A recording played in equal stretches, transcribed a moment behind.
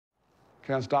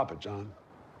Can't stop it, John.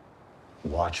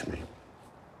 Watch me.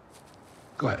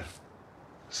 Go ahead.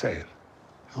 Say it.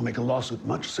 I'll make a lawsuit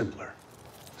much simpler.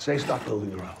 Say stop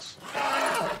building or else.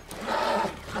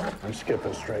 I'm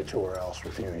skipping straight to or else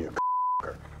with you, you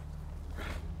c***er.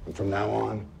 And from now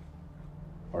on,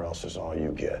 or else is all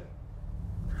you get.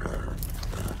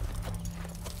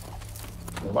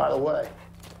 And by the way,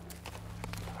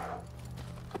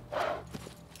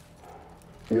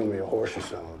 you owe me a horse, you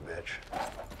son of a bitch.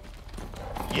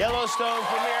 Yellowstone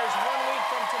premieres 1 week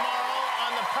from tomorrow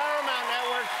on the Paramount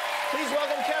Network. Please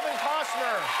welcome Kevin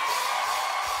Costner.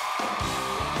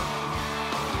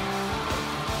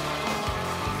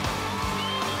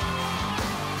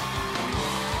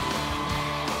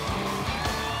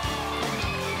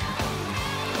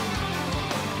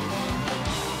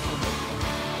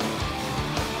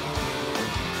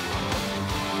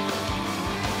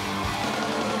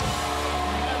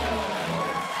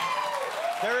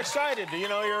 They're excited. You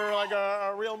know, you're like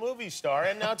a real movie star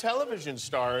and now television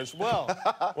star as well.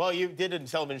 Well, you did a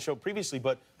television show previously,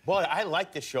 but boy, I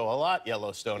like this show a lot,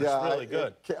 Yellowstone. Yeah, it's really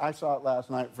good. I saw it last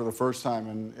night for the first time,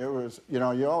 and it was, you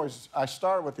know, I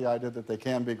started with the idea that they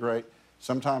can be great.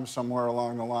 Sometimes somewhere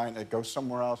along the line, it goes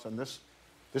somewhere else, and this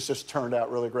just turned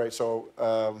out really great.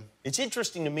 So it's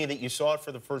interesting to me that you saw it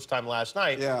for the first time last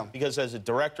night. Yeah. Because as a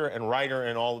director and writer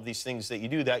and all of these things that you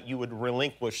do, that you would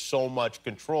relinquish so much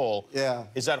control. Yeah.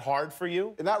 Is that hard for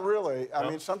you? Not really. I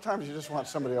mean, sometimes you just want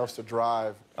somebody else to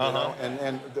drive. You know?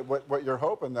 And what you're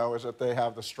hoping, though, is that they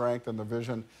have the strength and the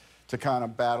vision to kind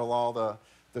of battle all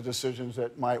the decisions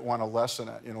that might want to lessen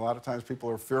it. You know, a lot of times people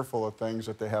are fearful of things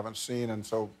that they haven't seen, and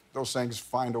so those things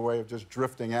find a way of just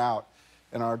drifting out.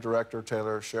 And our director,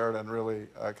 Taylor Sheridan, really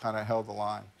kind of held the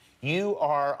line. You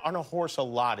are on a horse a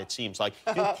lot, it seems like.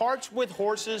 Do parts with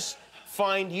horses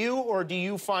find you, or do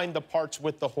you find the parts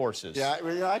with the horses? Yeah,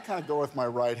 I kind of go with my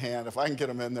right hand. If I can get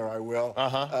them in there, I will.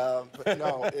 But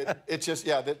no, it's just,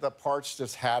 yeah, the parts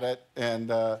just had it.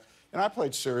 And I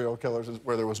played serial killers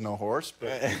where there was no horse.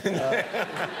 But,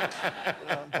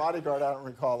 Bodyguard, I don't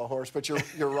recall a horse. But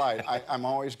you're right. I'm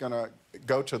always going to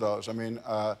go to those. I mean,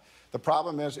 the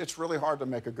problem is it's really hard to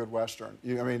make a good Western.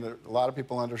 I mean, a lot of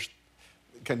people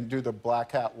can do the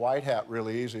black hat, white hat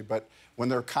really easy, but when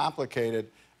they're complicated,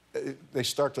 they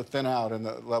start to thin out in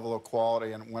the level of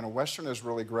quality. And when a Western is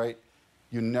really great,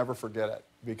 you never forget it,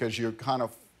 because you kind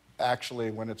of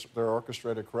actually, when they're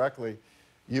orchestrated correctly,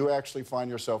 you actually find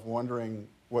yourself wondering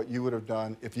what you would have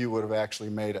done if you would have actually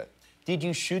made it. Did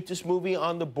you shoot this movie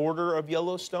on the border of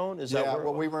Yellowstone? Is that where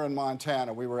well, we were in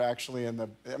Montana. We were actually I mean,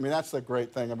 that's the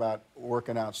great thing about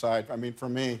working outside. I mean, for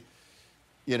me,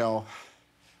 you know,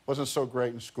 wasn't so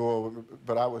great in school,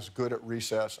 but I was good at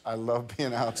recess. I love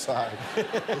being outside. You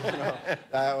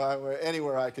know,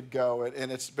 anywhere I could go.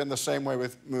 And it's been the same way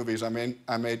with movies. I mean,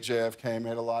 I made JFK,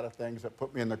 made a lot of things that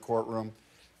put me in the courtroom.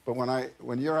 But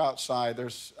when you're outside,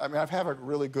 I've had a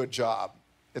really good job.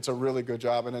 It's a really good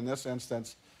job. And in this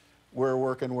instance, we're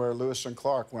working where Lewis and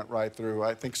Clark went right through.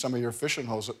 I think some of your fishing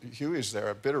holes, Huey's there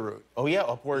at Bitterroot. Oh, yeah,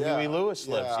 up where Huey Lewis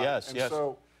lives, yes, and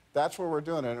so that's where we're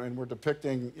doing it. I mean, we're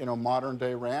depicting, you know,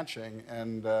 modern-day ranching.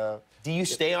 And do you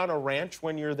stay on a ranch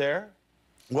when you're there?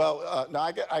 Well, no,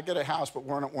 I get a house, but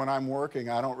when I'm working,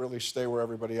 I don't really stay where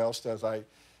everybody else does.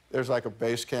 There's like a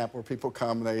base camp where people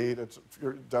come, they eat, it's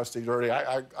dusty, dirty.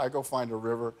 I go find a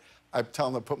river. I tell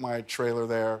them to put my trailer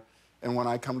there. And when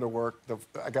I come to work,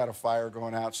 I got a fire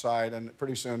going outside, and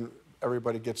pretty soon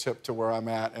everybody gets hip to where I'm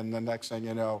at, and the next thing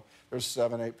you know, there's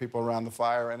 7, 8 people around the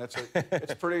fire, and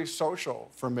it's pretty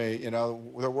social for me. You know,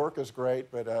 the work is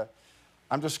great, but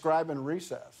I'm describing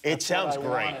recess. It sounds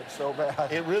great. So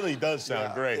bad. It really does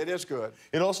sound great. It is good.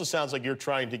 It also sounds like you're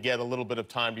trying to get a little bit of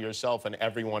time to yourself, and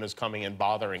everyone is coming and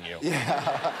bothering you.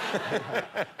 Yeah,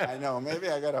 I know. Maybe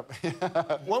I got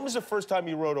to. When was the first time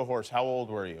you rode a horse? How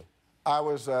old were you?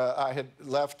 I had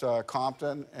left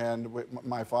Compton, and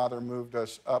my father moved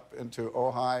us up into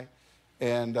Ojai,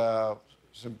 and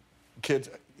some kids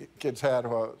had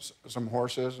some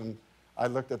horses, and I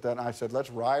looked at that and I said,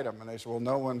 let's ride them. And they said, well,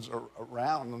 no one's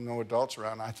around, no adults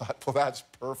around. And I thought, well, that's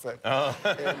perfect.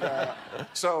 And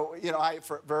so, you know,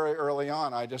 very early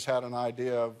on, I just had an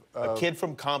idea of... a kid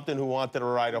from Compton who wanted to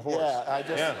ride a horse.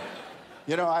 Yeah,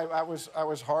 you know, I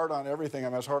was hard on everything. I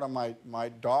was hard on my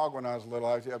dog when I was little.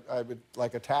 I would,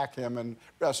 like, attack him and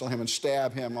wrestle him and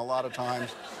stab him a lot of times,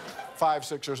 5,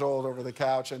 6 years old, over the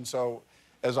couch. And so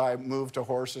as I moved to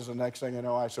horses, the next thing you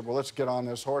know, I said, well, let's get on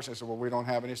this horse. I said, well, we don't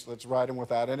have any, so let's ride him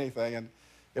without anything. And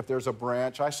if there's a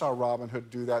branch, I saw Robin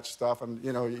Hood do that stuff. And,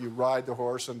 you know, you ride the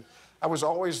horse. And I was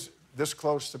always this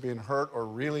close to being hurt or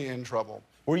really in trouble.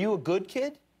 Were you a good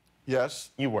kid?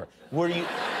 Yes. You were. Were you...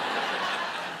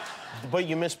 But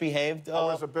you misbehaved? I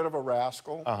was a bit of a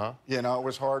rascal. You know, it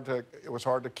was hard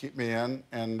to keep me in,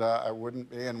 and I wouldn't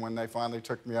be. And when they finally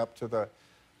took me up to the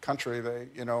country,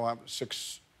 you know, I'm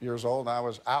 6 years old, and I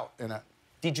was out in it.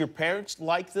 Did your parents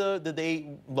like did they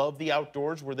love the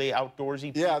outdoors? Were they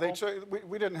outdoorsy people? Yeah,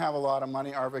 we didn't have a lot of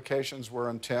money. Our vacations were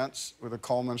intense with the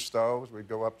Coleman stoves. We'd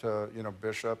go up to, you know,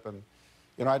 Bishop, and,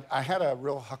 you know, I had a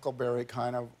real huckleberry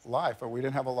kind of life. But we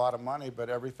didn't have a lot of money, but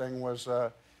everything was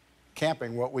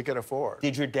camping, what we could afford.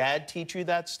 Did your dad teach you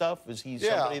that stuff? Was he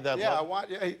somebody that loved?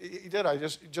 Yeah, he did. I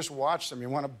just watched him. You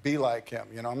want to be like him.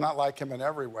 You know, I'm not like him in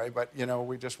every way, but, you know,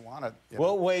 we just wanted.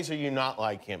 What ways are you not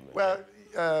like him? Well,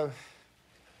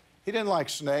 he didn't like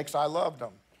snakes. I loved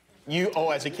them.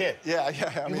 As a kid? Yeah,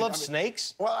 yeah. You loved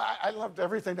snakes? Well, I loved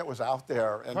everything that was out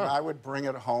there, and I would bring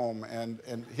it home.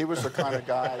 And he was the kind of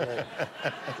guy that,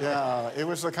 yeah, he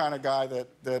was the kind of guy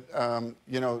that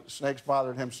you know, snakes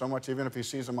bothered him so much. Even if he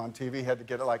sees them on TV, he had to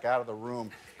get it like out of the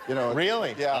room. You know.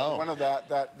 Really? Yeah. One of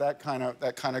that kind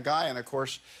of guy. And of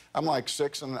course, I'm like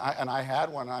 6, and I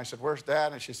had one. And I said, "Where's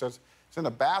Dad?" And she says, "It's in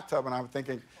the bathtub." And I'm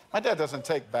thinking, my dad doesn't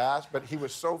take baths, but he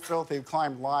was so filthy. He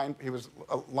climbed he was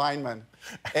a lineman,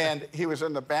 and he was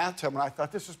in the bathtub. And I thought,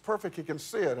 this is perfect. He can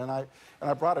see it. And I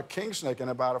brought a king snake in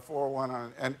about a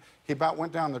 401, and he about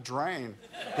went down the drain.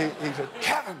 He said,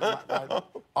 "Kevin!" I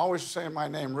always saying my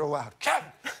name real loud,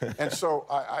 "Kevin!" And so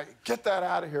I get that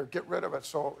out of here, get rid of it.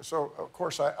 So of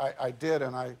course I did,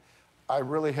 and I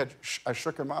really I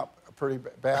shook him up pretty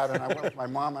bad. And I went with my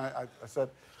mom, and I said,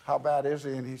 "How bad is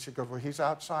he?" And she goes, "Well, he's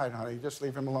outside, honey. Just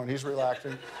leave him alone. He's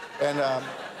relaxing,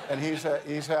 and he's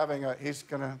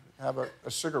gonna have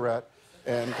a cigarette."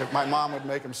 And 'cause my mom would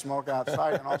make him smoke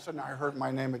outside, and all of a sudden I heard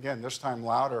my name again, this time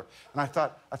louder, and I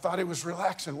thought he was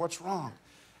relaxing. What's wrong?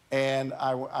 And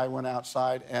I went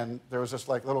outside, and there was this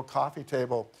like little coffee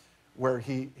table where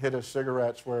he hid his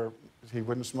cigarettes where he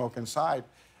wouldn't smoke inside.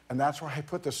 And that's where I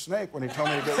put the snake when he told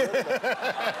me to get rid of it.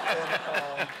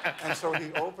 And so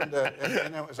he opened it,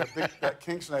 and it was a big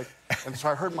king snake. And so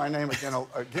I heard my name again.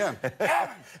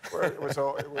 Where it was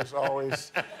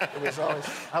always.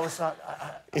 I was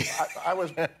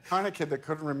the kind of kid that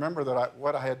couldn't remember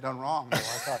what I had done wrong. So I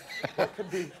thought, what could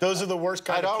be? Those are the worst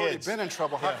kind of kids. I'd already been in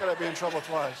trouble. How could I be in trouble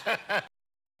twice?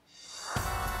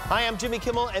 Hi, I'm Jimmy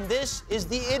Kimmel, and this is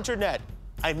the Internet.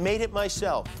 I made it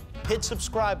myself. Hit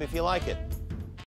subscribe if you like it.